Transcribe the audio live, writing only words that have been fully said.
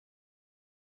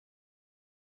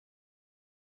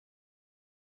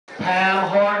Pam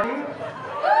Horton.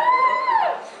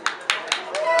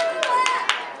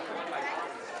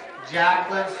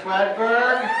 Jacqueline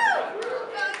Swedberg.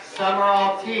 Summer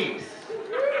Altice.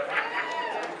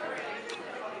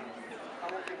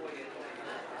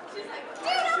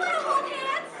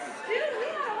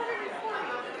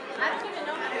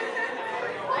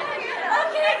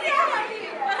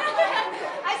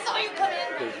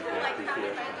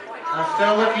 I'm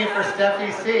still looking for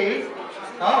Steffi C.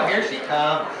 Oh, here she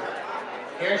comes.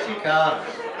 Here she comes.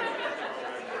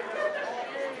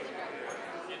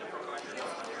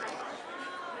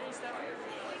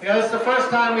 You know, this is the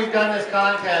first time we've done this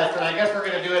contest, and I guess we're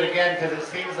going to do it again because it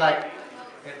seems like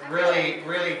it really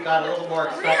got a little more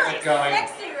excitement going.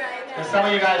 Sexy right now. And some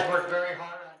of you guys worked very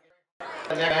hard on it.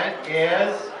 The next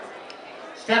event is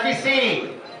Steffi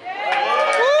C.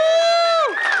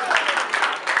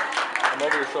 I'm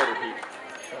over your shoulder, Pete.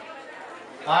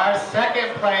 Our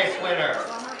second place winner.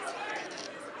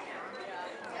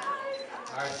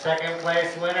 Our second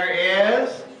place winner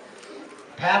is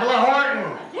Pamela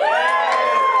Horton.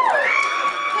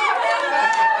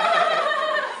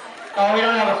 Oh, we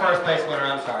don't have a first place winner,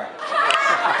 I'm sorry.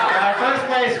 Our first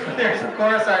place winners, of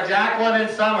course, are Jacqueline and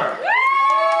Summer.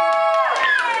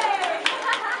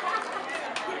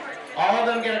 All of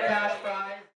them get a cash